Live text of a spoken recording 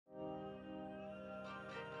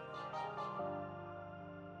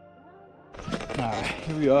Alright,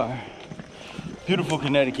 here we are. Beautiful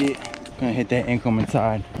Connecticut. Gonna hit that incoming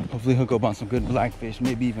tide. Hopefully hook up on some good blackfish,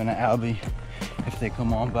 maybe even an albie if they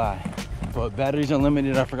come on by. But batteries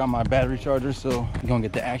unlimited. I forgot my battery charger, so we're gonna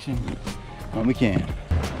get the action when we can.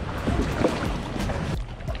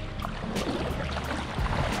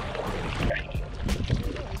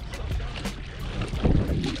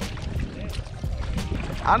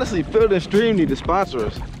 Honestly, Field and Stream need to sponsor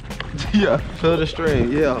us. Yeah, Field and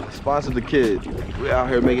Stream, yeah, sponsor the kids. We out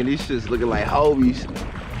here making these shits looking like hobies.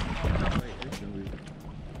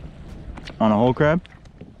 On a whole crab?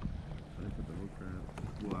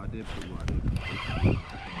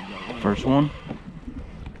 First one.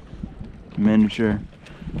 Miniature.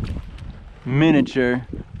 Miniature.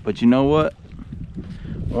 But you know what?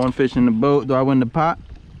 One fish in the boat. Do I win the pot?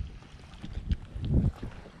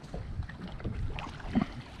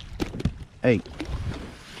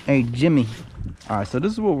 Hey Jimmy. All right, so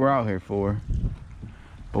this is what we're out here for,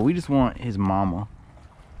 but we just want his mama,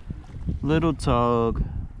 little Taug,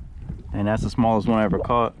 and that's the smallest one I ever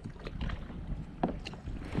caught.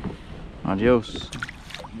 Adios.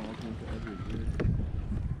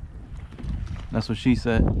 That's what she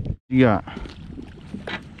said. You got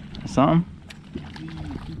something?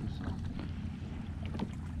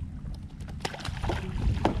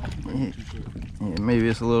 Yeah, maybe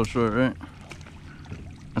it's a little short, right?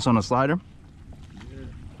 That's on a slider?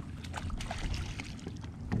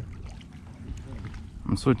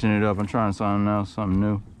 I'm switching it up. I'm trying something else, something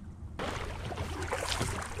new.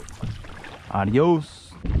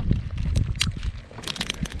 Adios.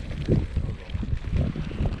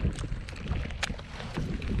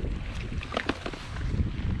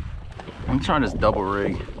 I'm trying this double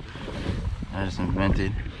rig I just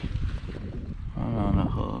invented. On a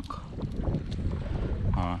hook.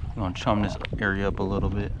 I'm gonna chum this area up a little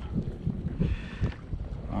bit.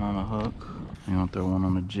 One on a hook. I'm gonna throw one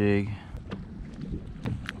on a jig.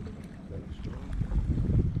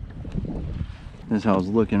 This is how it's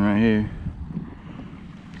looking right here.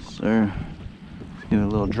 Sir, let's give it a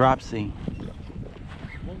little dropsy.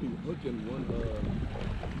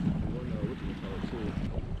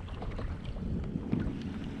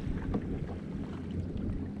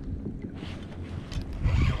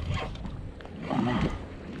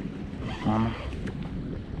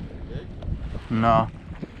 No,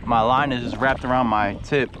 my line is just wrapped around my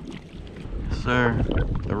tip. Sir,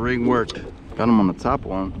 the rig worked. Got him on the top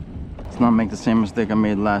one. Let's not make the same mistake I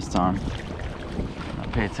made last time. Now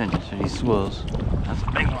pay attention to these swills. That's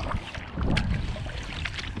a big one.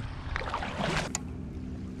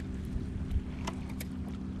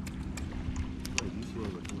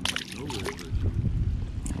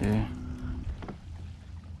 Yeah.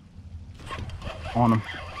 On him.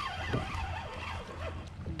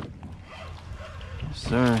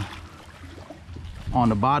 Sir, on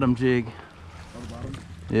the bottom jig. On the bottom?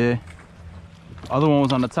 Yeah. Other one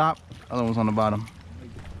was on the top, other one was on the bottom.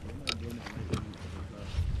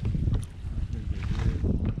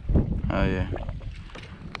 Oh yeah.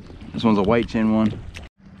 This one's a white chin one.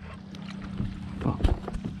 Oh.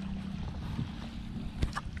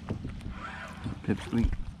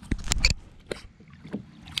 Pipsqueak.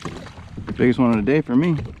 Biggest one of the day for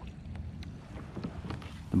me.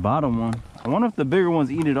 The bottom one. I wonder if the bigger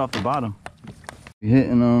ones eat it off the bottom. We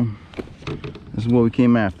hitting them. This is what we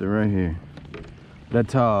came after right here. The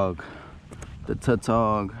Taug. The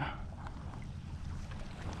Tautog.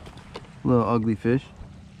 Little ugly fish.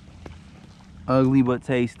 Ugly but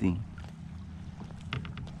tasty.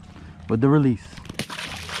 With the release.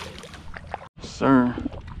 Sir.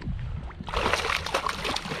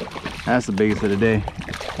 That's the biggest of the day.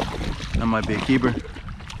 That might be a keeper.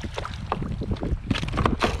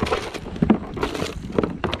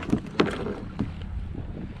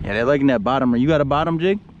 Yeah, they're liking that bottom. You got a bottom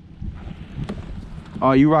jig?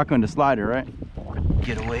 Oh, you rocking the slider, right?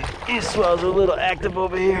 Get away. These swells are a little active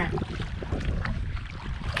over here.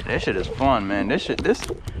 That shit is fun, man. This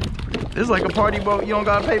is like a party boat. You don't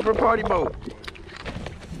gotta pay for a party boat.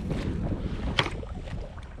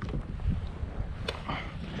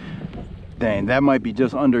 Dang, that might be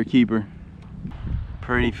just under a keeper.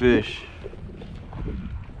 Pretty fish.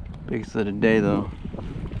 Biggest of the day though.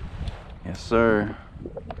 Yes, sir.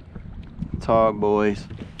 Taug boys.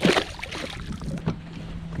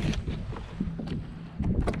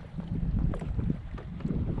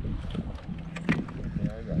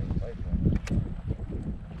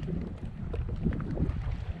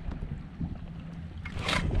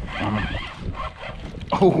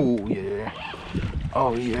 Oh yeah.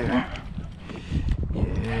 Oh yeah.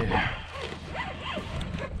 Yeah.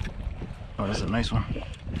 Oh, that's a nice one.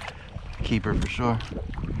 Keeper for sure.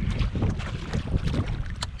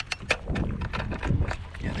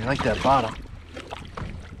 I like that bottom.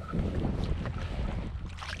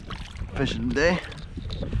 Fish of the day.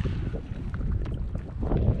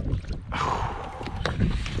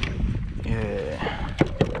 Yeah.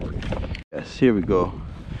 Yes, here we go.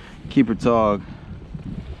 Keeper taug.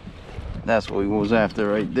 That's what we was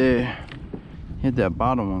after right there. Hit that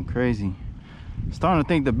bottom one crazy. Starting to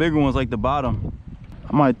think the bigger one's like the bottom.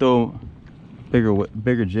 I might throw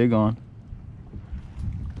bigger jig on.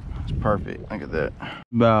 It's perfect. Look at that.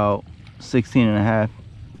 About 16 and a half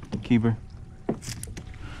keeper.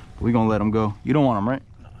 We gonna let him go. You don't want him, right?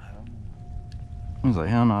 No, I don't. I was like,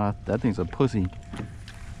 hell no, that thing's a pussy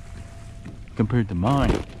compared to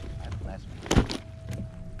mine.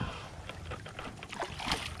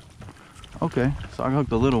 Okay, so I hooked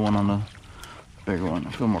the little one on the bigger one.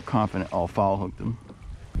 I feel more confident. Oh, foul hooked him.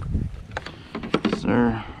 Yes,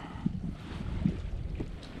 sir.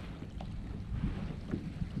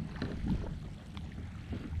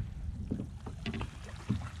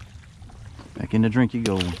 Back in the drink you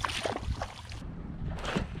go.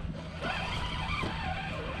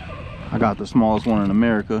 I got the smallest one in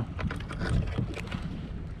America.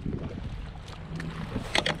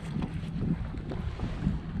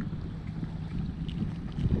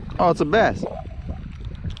 Oh, it's a bass.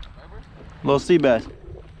 Little sea bass.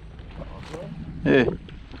 Yeah.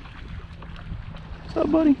 What's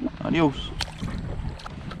up, buddy? Adios.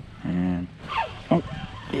 And oh,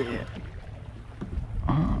 yeah.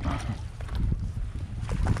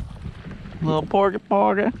 Little porgy.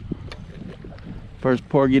 First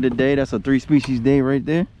porgy of the day. That's a 3-species day right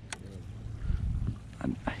there.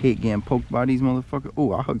 I hate getting poked by these motherfuckers.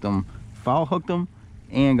 Oh, I hooked them. Foul hooked them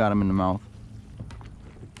and got them in the mouth.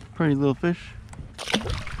 Pretty little fish.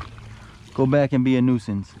 Go back and be a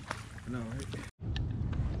nuisance. No, right?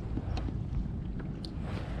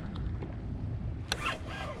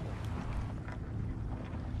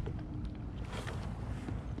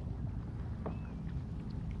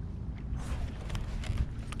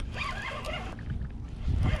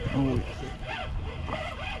 Oh.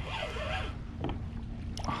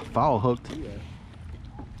 Oh, foul hooked.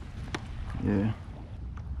 Yeah.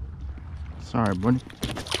 Sorry, buddy.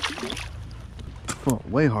 Fought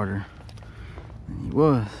way harder than he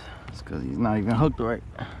was. It's because he's not even hooked right.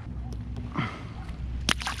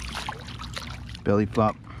 Belly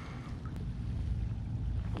flop.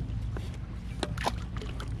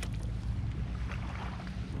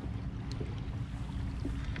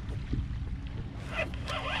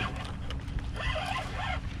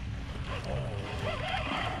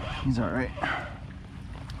 He's all right.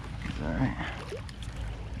 He's all right.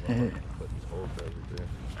 Yeah.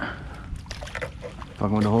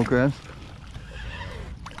 Fucking with the whole crabs.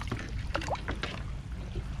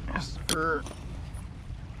 Yes, sir.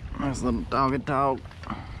 Nice little taug.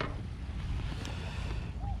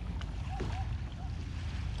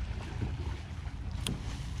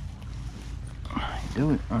 Do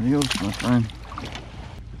it. Adios, my friend.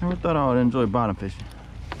 Never thought I would enjoy bottom fishing.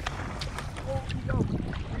 Oh, here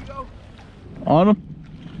you go. On him?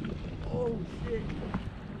 Oh, shit.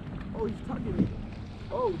 Oh, he's tucking me.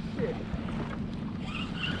 Oh, shit.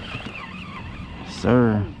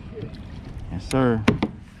 Sir. Yes, sir.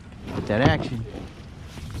 Get that action.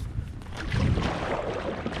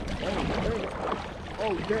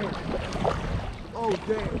 Oh, damn. Oh,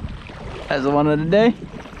 damn. That's the one of the day.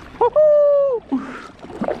 Woohoo!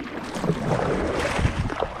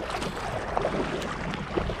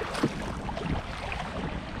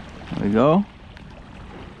 There we go.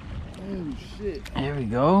 Oh, shit. Here we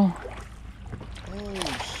go. Oh,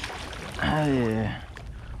 shit. Oh, yeah.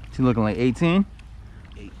 Is he looking like 18?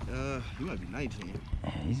 He might be 19.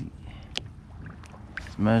 Yeah,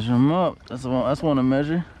 let's measure him up. That's one to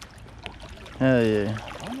measure. Hell yeah.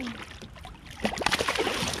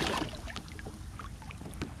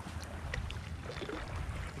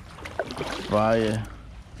 Fire.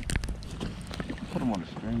 Put him on a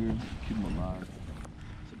stringer, keep him alive.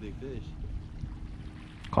 It's a big fish.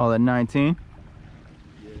 Call it 19.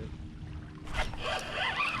 Yeah.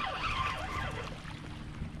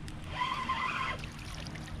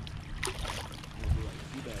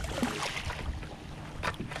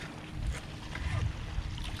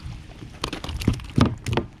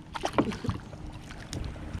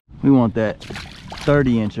 We want that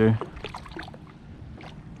 30-incher.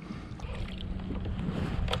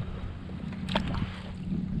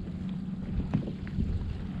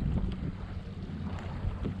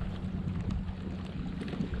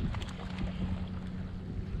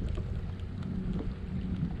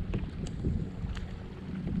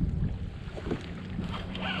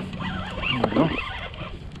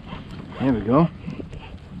 There we go.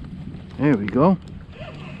 There we go.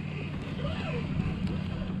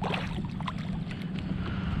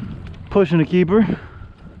 Pushing the keeper.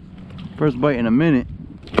 First bite in a minute.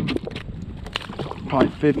 Probably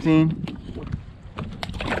 15.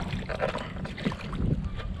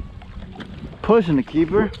 Pushing the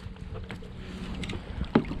keeper.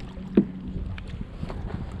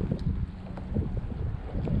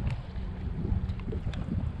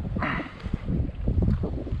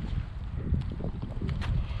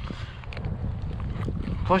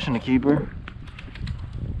 Pushing the keeper.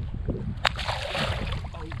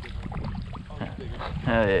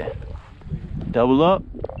 Hell yeah. Double up.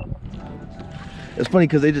 It's funny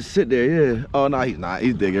because they just sit there, yeah. Oh no, he's not.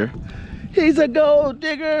 He's digger. He's a gold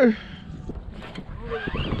digger.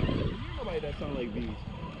 Nobody that sound like bees.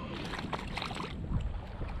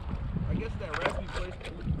 I guess that raspy place,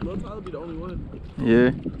 Lil Tyler be the only one.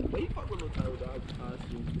 Yeah. Hey, you fuck with Lil Tyler, dog.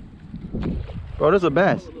 Bro, this is a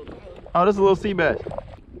bass. Oh, this is a little sea bass.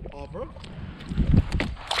 Oh, bro.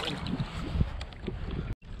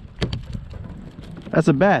 That's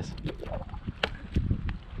a bass.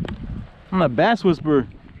 I'm a bass whisperer.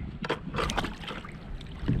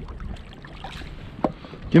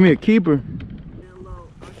 Give me a keeper.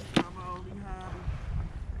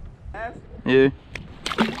 Yeah.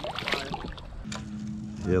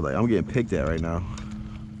 Yeah, like I'm getting picked at right now.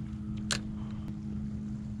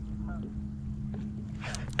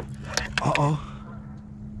 Uh-oh.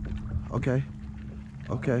 Okay.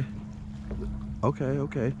 Okay. Okay,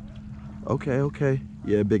 okay. Okay, okay.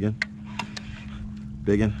 Yeah, biggin.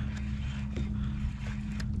 Biggin.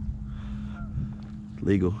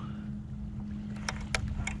 Legal.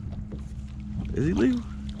 Is he legal?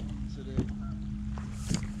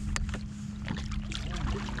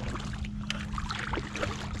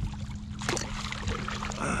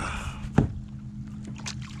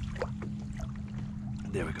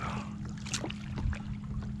 There we go.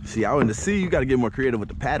 See, out in the sea, you gotta get more creative with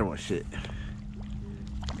the pattern and shit.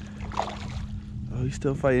 Oh, he's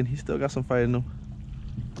still fighting. He still got some fight in him.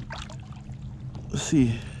 Let's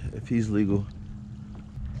see if he's legal.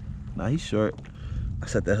 Nah, he's short. I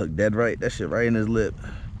set that hook dead right. That shit right in his lip.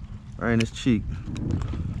 Right in his cheek.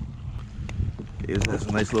 Okay, that's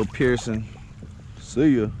a nice little piercing.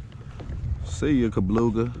 See ya. See ya,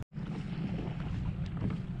 Kabluga.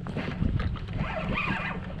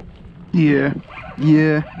 Yeah.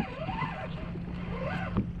 Yeah.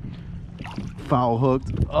 Foul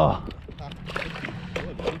hooked. Oh.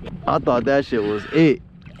 I thought that shit was it.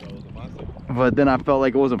 But then I felt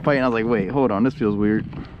like it wasn't fighting. I was like, wait, hold on, this feels weird.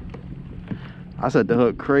 I set the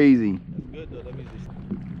hook crazy. Good though, let me just...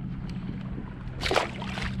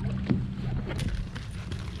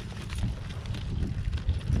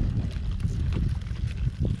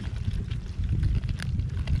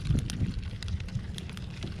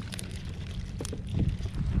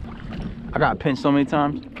 I got pinched so many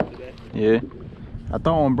times. Yeah. I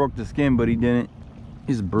thought one broke the skin, but he didn't.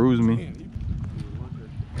 He just bruised me.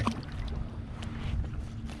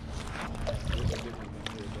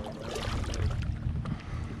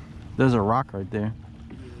 There's a rock right there.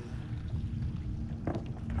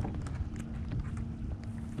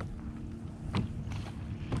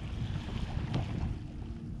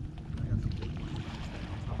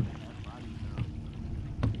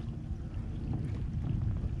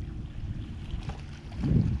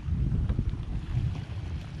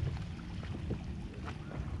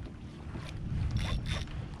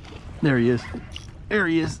 There he is. There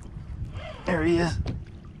he is. There he is.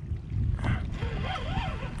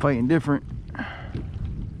 Fighting different.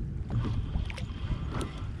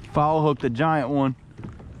 Foul hook the giant one.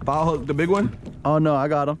 Foul hook the big one? Oh no, I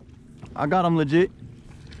got him. I got him legit.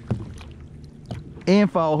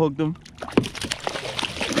 And foul hooked him.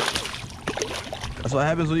 That's what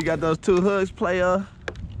happens when you got those two hooks, player.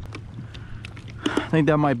 I think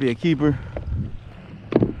that might be a keeper.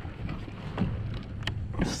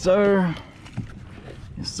 Yes, sir.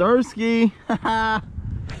 Yes, sir, ski.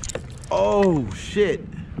 Oh shit.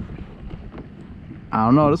 I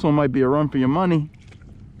don't know, this one might be a run for your money.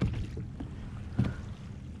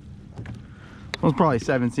 This one's probably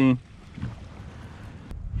 17.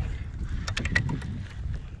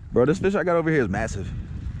 Bro, this fish I got over here is massive.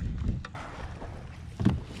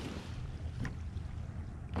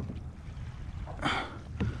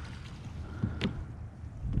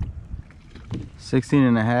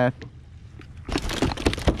 $16.5.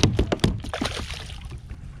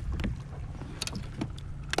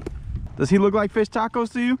 Does he look like fish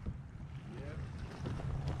tacos to you? Yeah.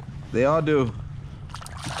 They all do.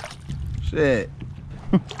 Shit.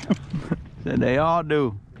 Said they all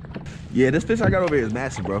do. Yeah, this fish I got over here is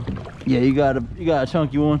massive, bro. Yeah, you got a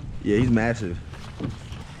chunky one. Yeah, he's massive.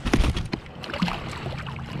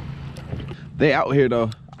 They out here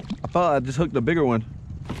though. thought I just hooked a bigger one.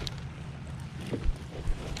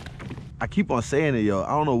 I keep on saying it, yo. I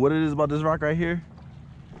don't know what it is about this rock right here.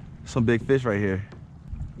 Some big fish right here.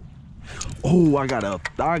 Oh, I got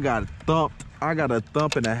thumped. I got a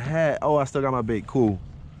thump in the hat. Oh, I still got my bait. Cool.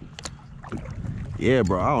 Yeah,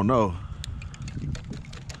 bro. I don't know.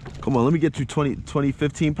 Come on, let me get you 20,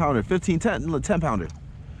 15 pounder. 15, 10 pounder.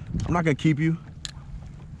 I'm not gonna keep you.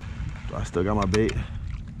 I still got my bait.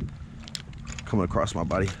 Coming across my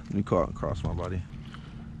body. Let me call it across my body.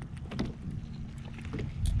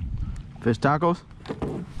 Fish tacos?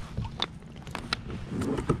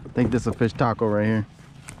 I think this is a fish taco right here.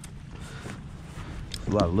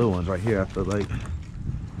 A lot of little ones right here, I feel like.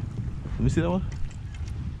 Let me see that one.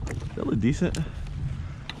 That look decent.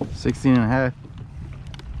 16 and a half.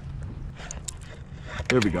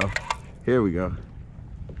 Here we go. Here we go.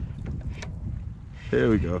 Here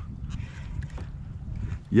we go.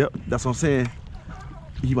 Yep, that's what I'm saying.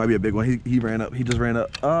 He might be a big one. He ran up. He just ran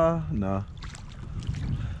up. No.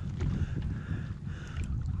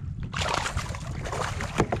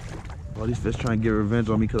 All these fish trying to get revenge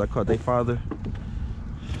on me because I caught their father.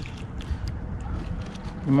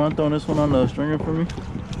 You mind throwing this one on the stringer for me?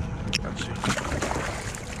 Got you.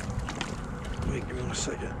 Wait, give me 1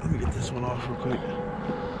 second. Let me get this one off real quick.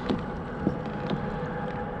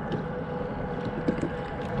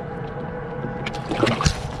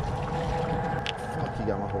 Fuck, he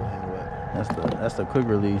got my whole hand wet. That's the quick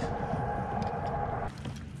release.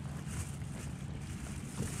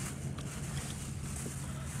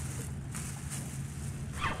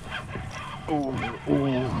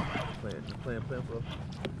 Just playing, bro.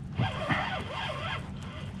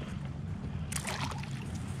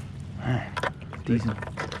 Decent.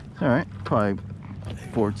 All right, probably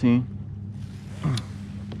 14.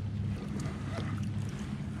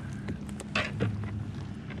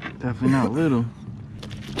 Definitely not little.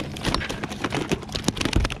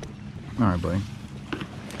 All right, buddy.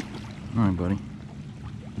 All right, buddy. Why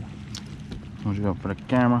don't you go for the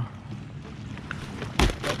camera?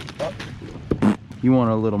 You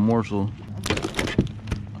want a little morsel.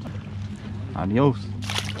 Adios.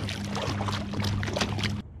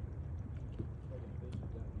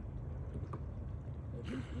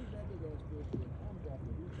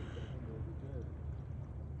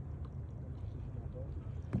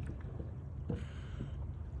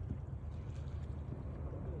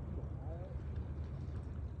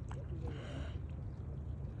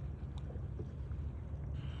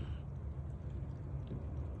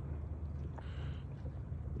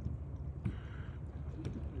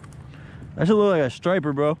 That should look like a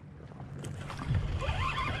striper, bro.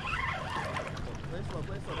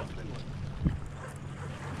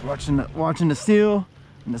 Watching the seal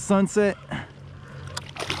and the sunset,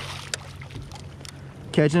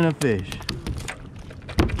 catching a fish.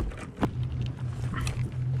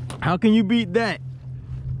 How can you beat that?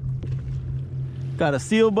 Got a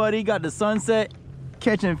seal buddy, got the sunset,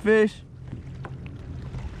 catching fish.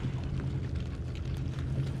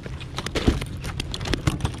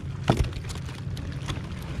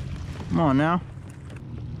 Come on now.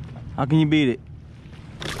 How can you beat it?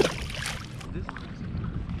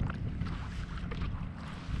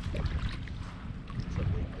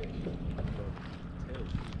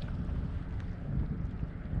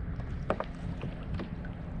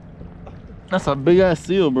 That's a big ass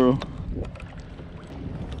seal, bro.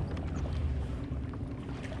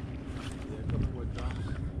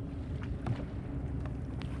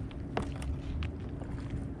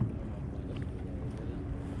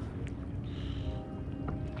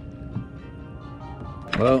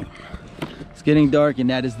 Well, it's getting dark and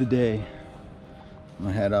that is the day.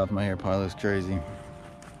 My hat off, my hair probably looks crazy.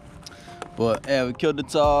 But yeah, we killed the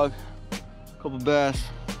taug, couple bass,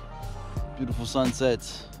 beautiful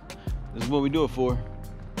sunsets. This is what we do it for.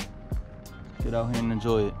 Get out here and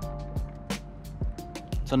enjoy it.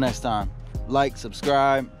 Till next time, like,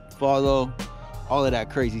 subscribe, follow, all of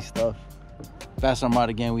that crazy stuff. Bassarmada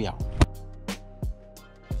again, we out.